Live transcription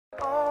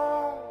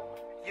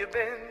You've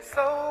been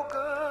so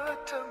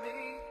good to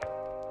me.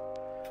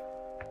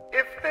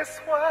 If this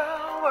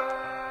world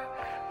were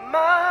mine,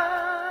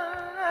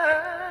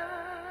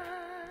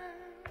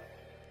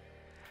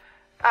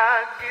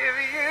 I'd give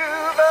you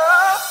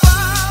the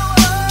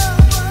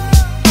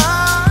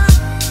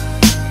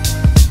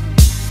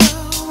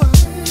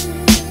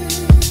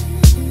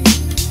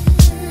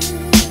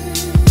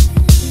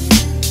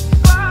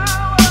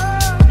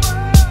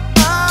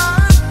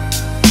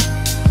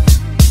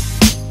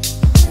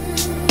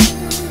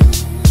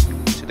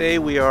Today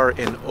we are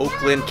in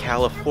Oakland,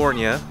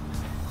 California,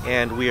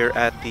 and we are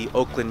at the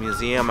Oakland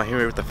Museum. I'm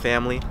here with the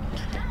family,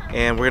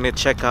 and we're gonna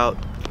check out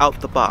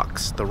the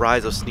Box, the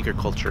rise of sneaker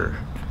culture.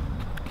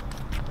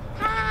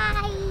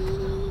 Hi!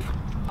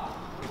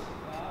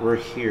 We're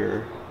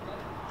here.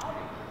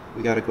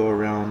 We gotta go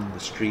around the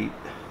street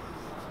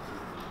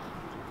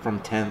from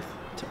 10th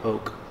to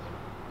Oak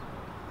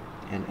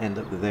and end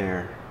up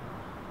there.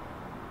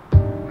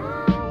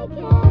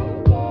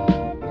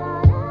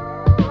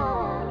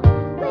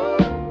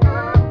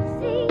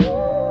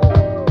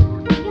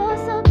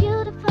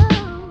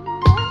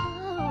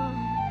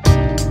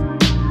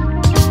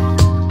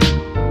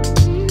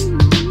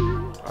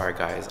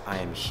 Guys, I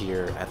am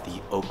here at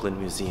the Oakland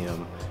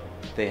Museum.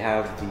 They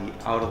have the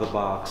Out of the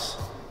Box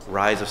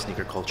Rise of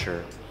Sneaker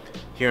Culture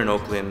here in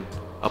Oakland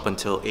up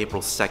until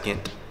April 2nd,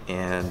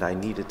 and I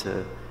needed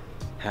to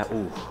have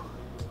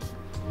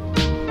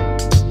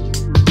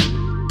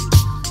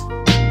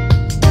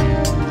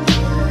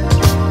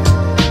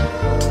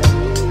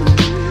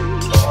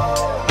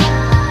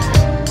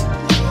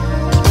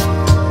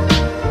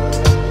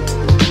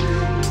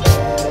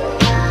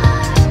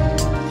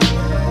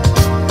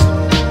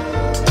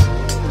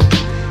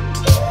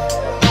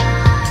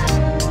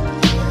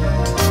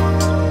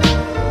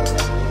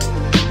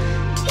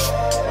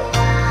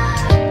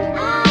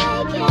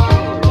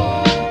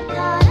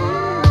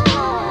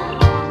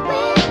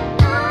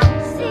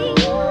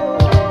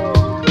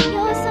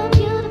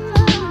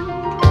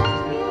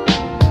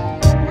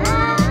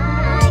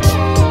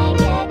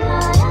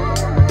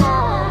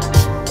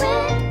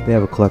They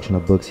have a collection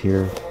of books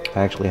here.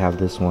 I actually have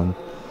this one,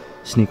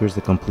 Sneakers,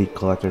 the Complete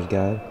Collector's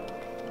Guide.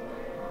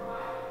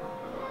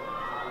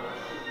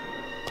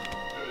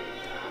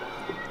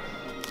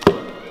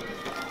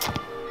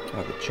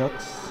 Got the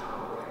Chucks.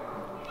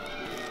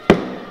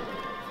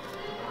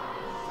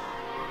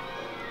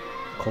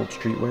 Cold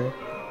Streetwear.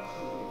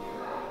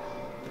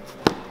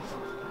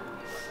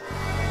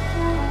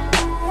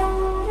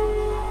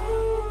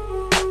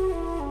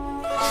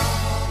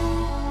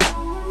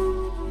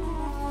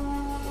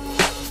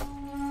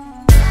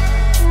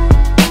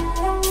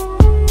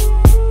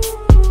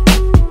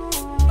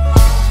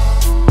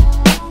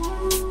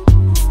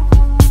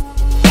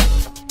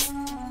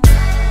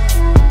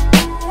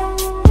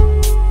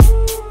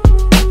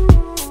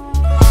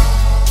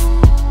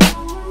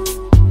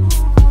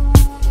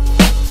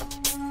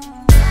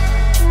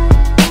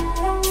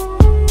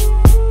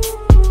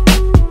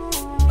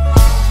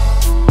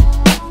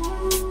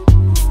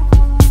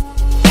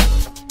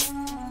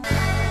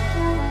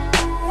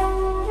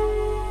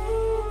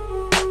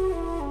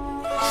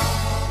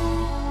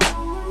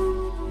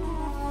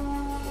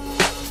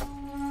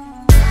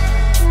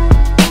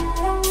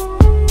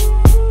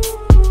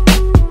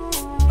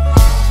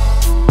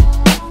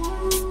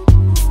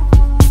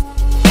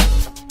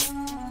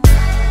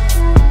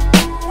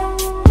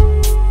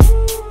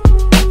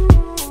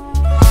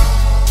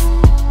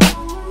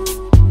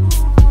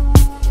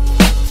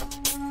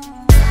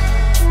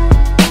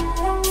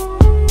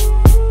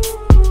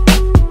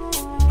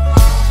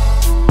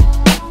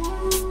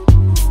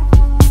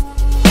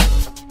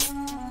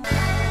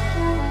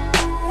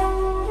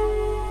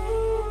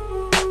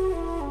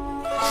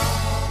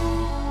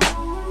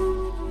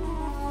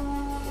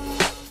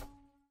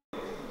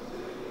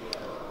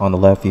 On the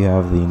left you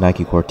have the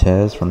Nike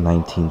Cortez from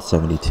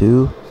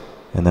 1972,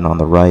 and then on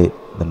the right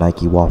the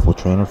Nike Waffle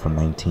Trainer from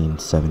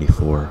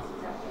 1974.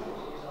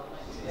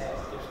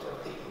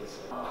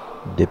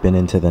 Dipping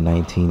into the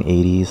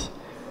 1980s,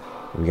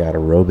 we got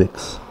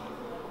aerobics,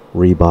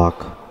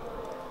 Reebok,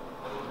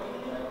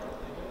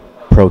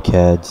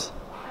 Pro-Keds,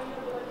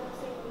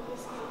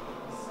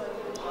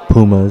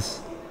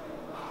 Pumas.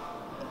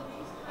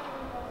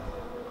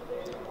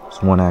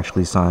 There's one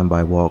actually signed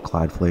by Walt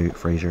Clyde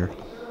Frazier.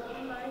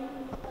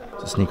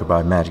 It's a sneaker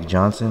by Magic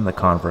Johnson, the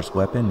Converse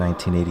Weapon,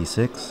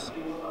 1986.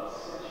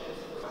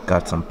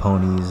 Got some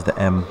ponies, the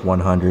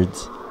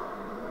M100s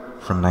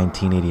from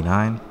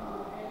 1989.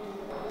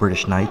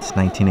 British Knights,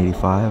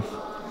 1985.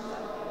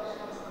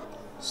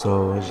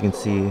 So as you can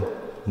see,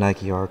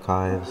 Nike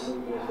Archives.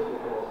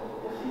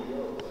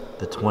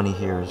 The 20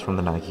 here is from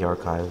the Nike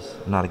Archives.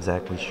 I'm not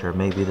exactly sure.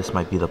 Maybe this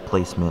might be the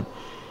placement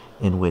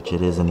in which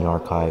it is in the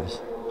archives.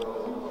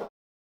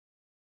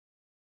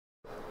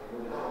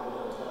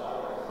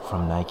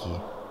 From Nike.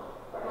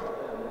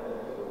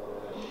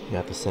 You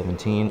got the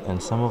 17,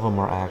 and some of them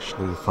are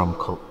actually from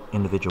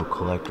individual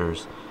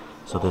collectors.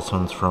 So this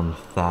one's from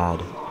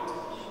Thad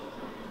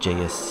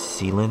J.S.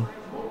 Seelin.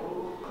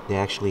 They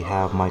actually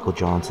have Michael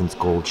Johnson's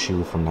gold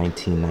shoe from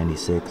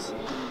 1996.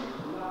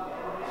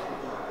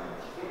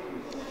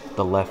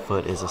 The left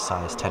foot is a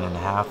size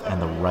 10.5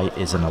 and the right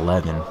is an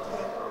 11.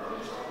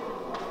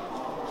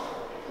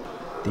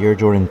 The Air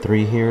Jordan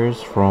 3 here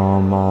is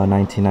from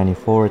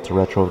 1994. It's a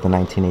retro of the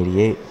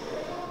 1988.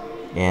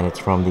 And it's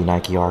from the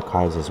Nike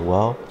archives as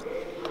well.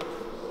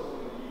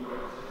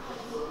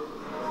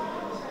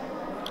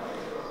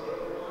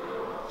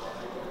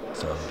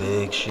 It's a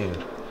big shoe.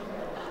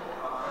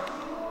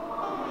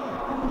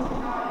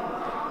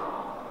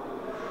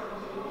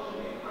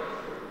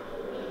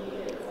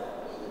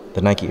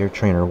 The Nike Air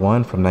Trainer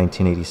 1 from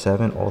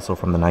 1987, also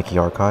from the Nike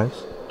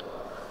archives.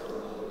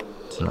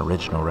 It's an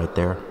original right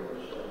there.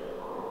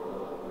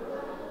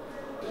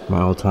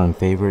 My all-time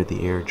favorite,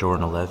 the Air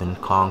Jordan 11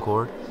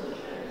 Concord.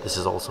 This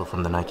is also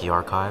from the Nike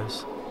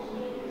archives.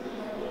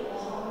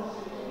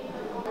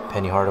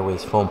 Penny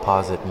Hardaway's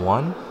Foamposite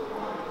 1,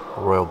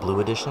 Royal Blue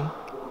Edition.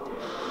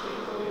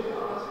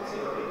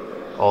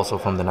 Also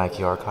from the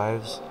Nike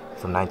archives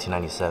from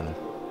 1997.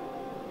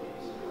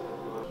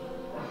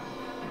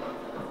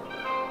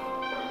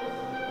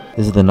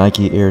 This is the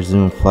Nike Air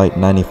Zoom Flight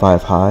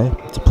 95 High.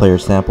 It's a player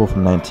sample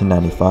from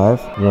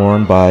 1995,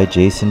 worn by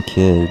Jason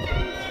Kidd.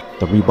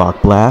 The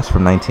Reebok Blast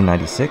from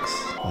 1996.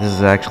 This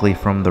is actually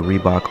from the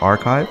Reebok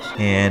archives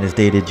and is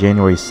dated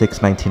January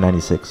 6,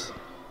 1996.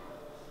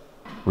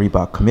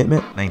 Reebok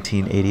Commitment,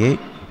 1988.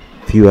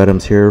 A few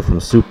items here from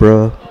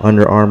Supra,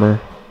 Under Armour,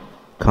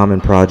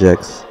 Common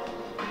Projects,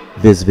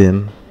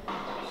 Visvim.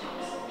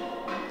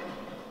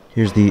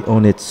 Here's the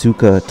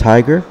Onitsuka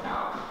Tiger,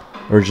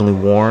 originally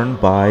worn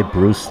by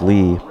Bruce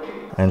Lee.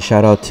 And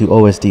shout out to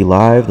OSD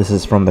Live. This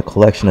is from the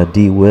collection of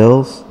D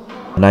Wills,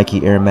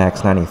 Nike Air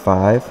Max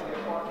 95.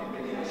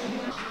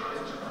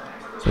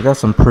 So we got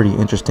some pretty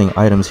interesting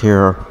items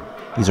here.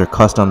 These are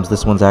customs.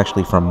 This one's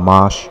actually from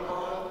Mosh.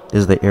 This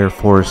is the Air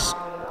Force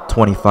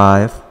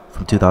 25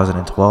 from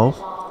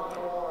 2012.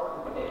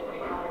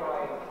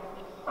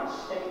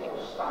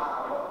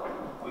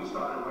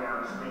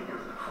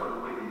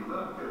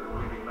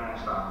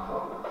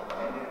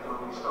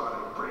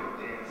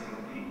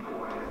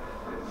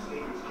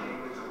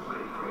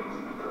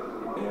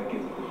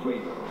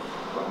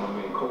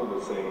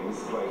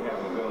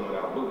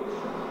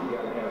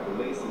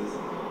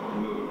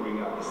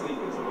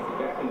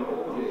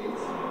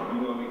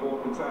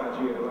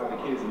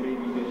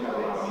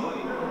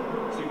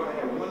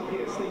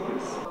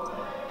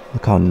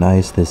 Look how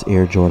nice this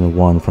Air Jordan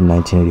 1 from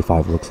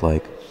 1985 looks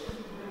like.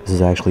 This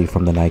is actually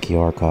from the Nike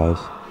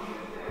archives.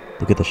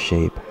 Look at the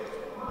shape.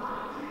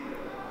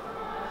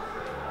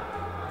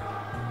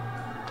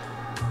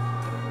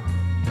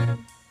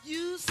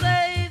 You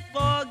say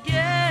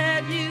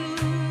forget you,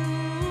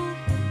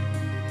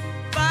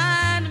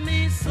 find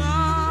me somebody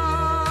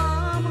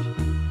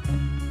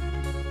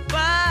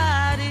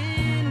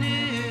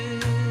new.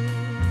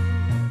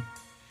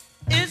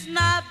 It's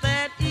not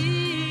that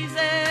easy.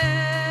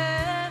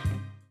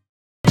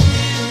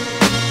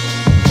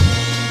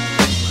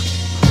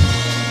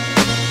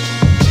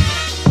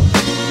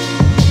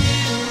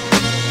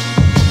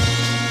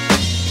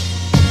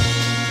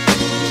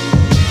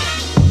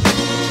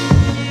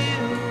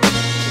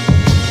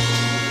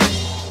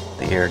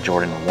 Air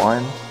Jordan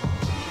 1,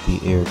 the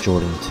Air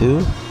Jordan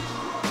 2,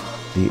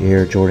 the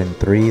Air Jordan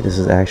 3. This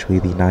is actually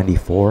the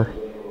 94.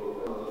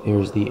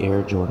 Here's the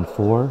Air Jordan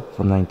 4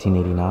 from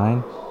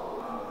 1989.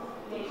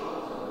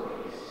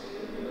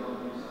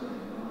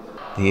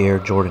 The Air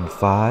Jordan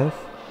 5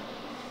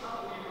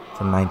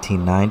 from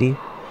 1990.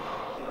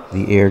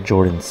 The Air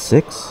Jordan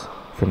 6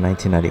 from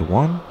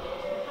 1991.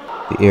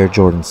 The Air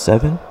Jordan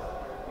 7.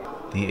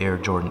 The Air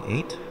Jordan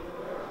 8.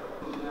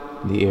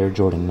 The Air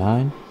Jordan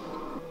 9.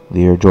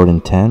 The Air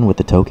Jordan 10 with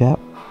the toe cap.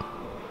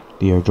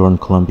 The Air Jordan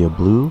Columbia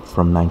Blue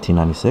from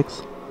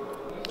 1996.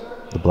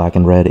 The black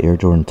and red Air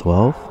Jordan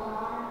 12.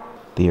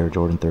 The Air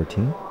Jordan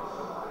 13.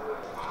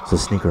 It's a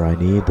sneaker I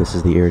need. This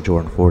is the Air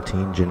Jordan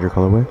 14 ginger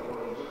colorway.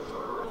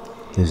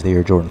 This is the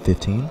Air Jordan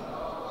 15.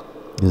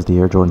 This is the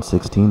Air Jordan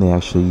 16. They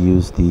actually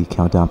used the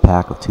countdown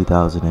pack of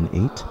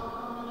 2008.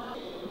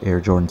 Air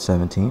Jordan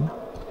 17.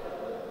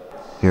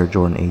 Air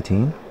Jordan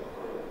 18.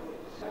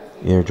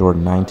 Air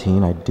Jordan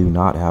 19. I do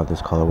not have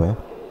this colorway.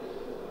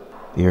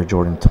 The Air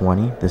Jordan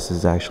 20, this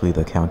is actually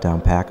the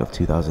countdown pack of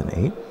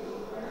 2008.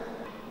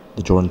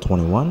 The Jordan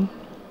 21,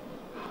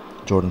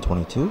 Jordan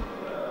 22,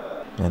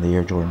 and the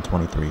Air Jordan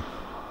 23.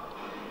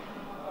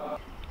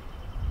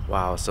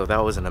 Wow, so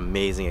that was an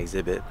amazing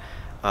exhibit.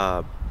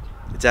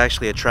 It's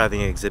actually a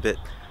traveling exhibit,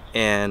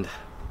 and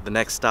the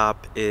next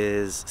stop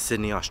is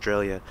Sydney,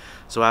 Australia.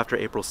 So after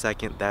April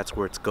 2nd, that's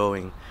where it's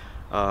going.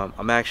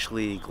 I'm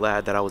actually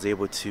glad that I was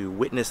able to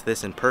witness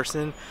this in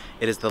person.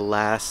 It is the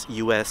last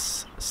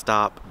US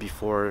stop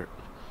before,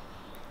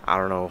 I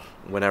don't know,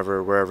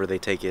 wherever they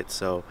take it.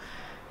 So,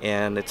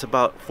 and it's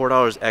about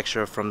 $4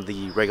 extra from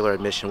the regular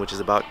admission, which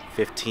is about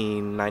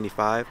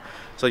 $15.95.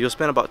 So you'll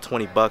spend about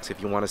 20 bucks if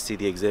you want to see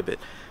the exhibit.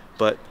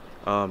 But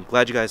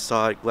glad you guys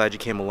saw it, glad you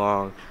came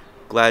along,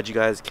 glad you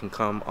guys can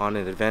come on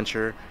an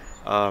adventure,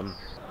 and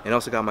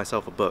also got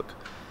myself a book.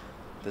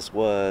 This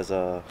was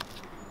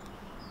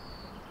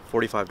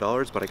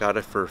 $45, but I got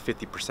it for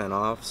 50%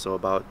 off, so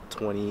about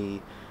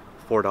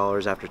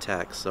 $24 after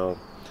tax. So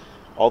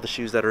all the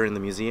shoes that are in the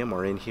museum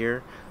are in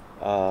here.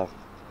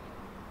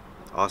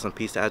 Awesome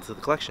piece to add to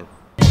the collection.